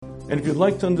And if you'd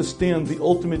like to understand the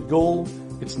ultimate goal,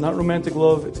 it's not romantic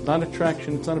love, it's not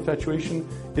attraction, it's not infatuation,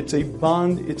 it's a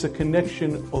bond, it's a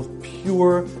connection of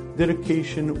pure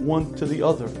dedication one to the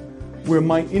other, where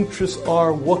my interests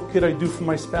are, what could I do for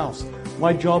my spouse?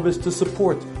 My job is to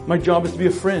support. My job is to be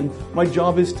a friend. My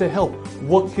job is to help.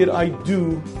 What could I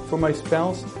do for my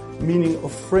spouse? Meaning a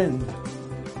friend.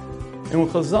 And when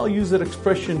Chazal use that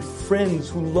expression, friends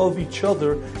who love each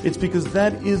other, it's because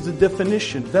that is the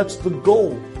definition. That's the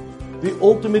goal. The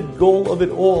ultimate goal of it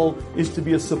all is to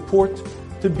be a support,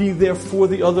 to be there for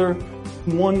the other,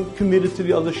 one committed to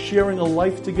the other, sharing a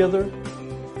life together.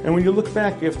 And when you look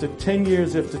back after 10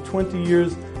 years, after 20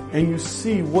 years, and you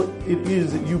see what it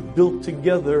is that you built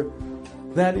together,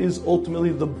 that is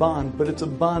ultimately the bond, but it's a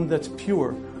bond that's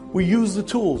pure. We use the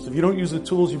tools. If you don't use the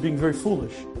tools, you're being very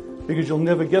foolish, because you'll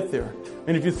never get there.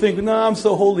 And if you think, no, I'm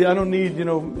so holy, I don't need,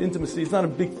 intimacy, it's not a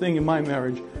big thing in my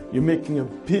marriage, you're making a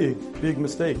big, big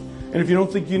mistake. And if you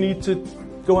don't think you need to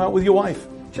go out with your wife,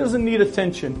 she doesn't need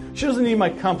attention, she doesn't need my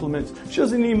compliments, she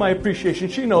doesn't need my appreciation,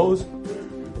 she knows.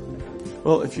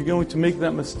 Well, if you're going to make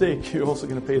that mistake, you're also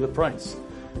going to pay the price.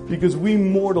 Because we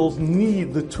mortals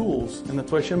need the tools, and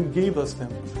that's why Hashem gave us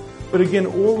them. But again,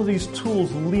 all of these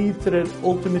tools lead to that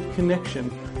ultimate connection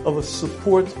of a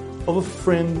support, of a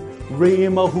friend,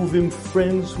 Re'im Ahuvim,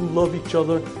 friends who love each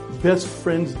other, best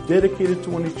friends dedicated to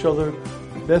one each other,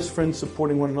 best friends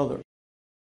supporting one another.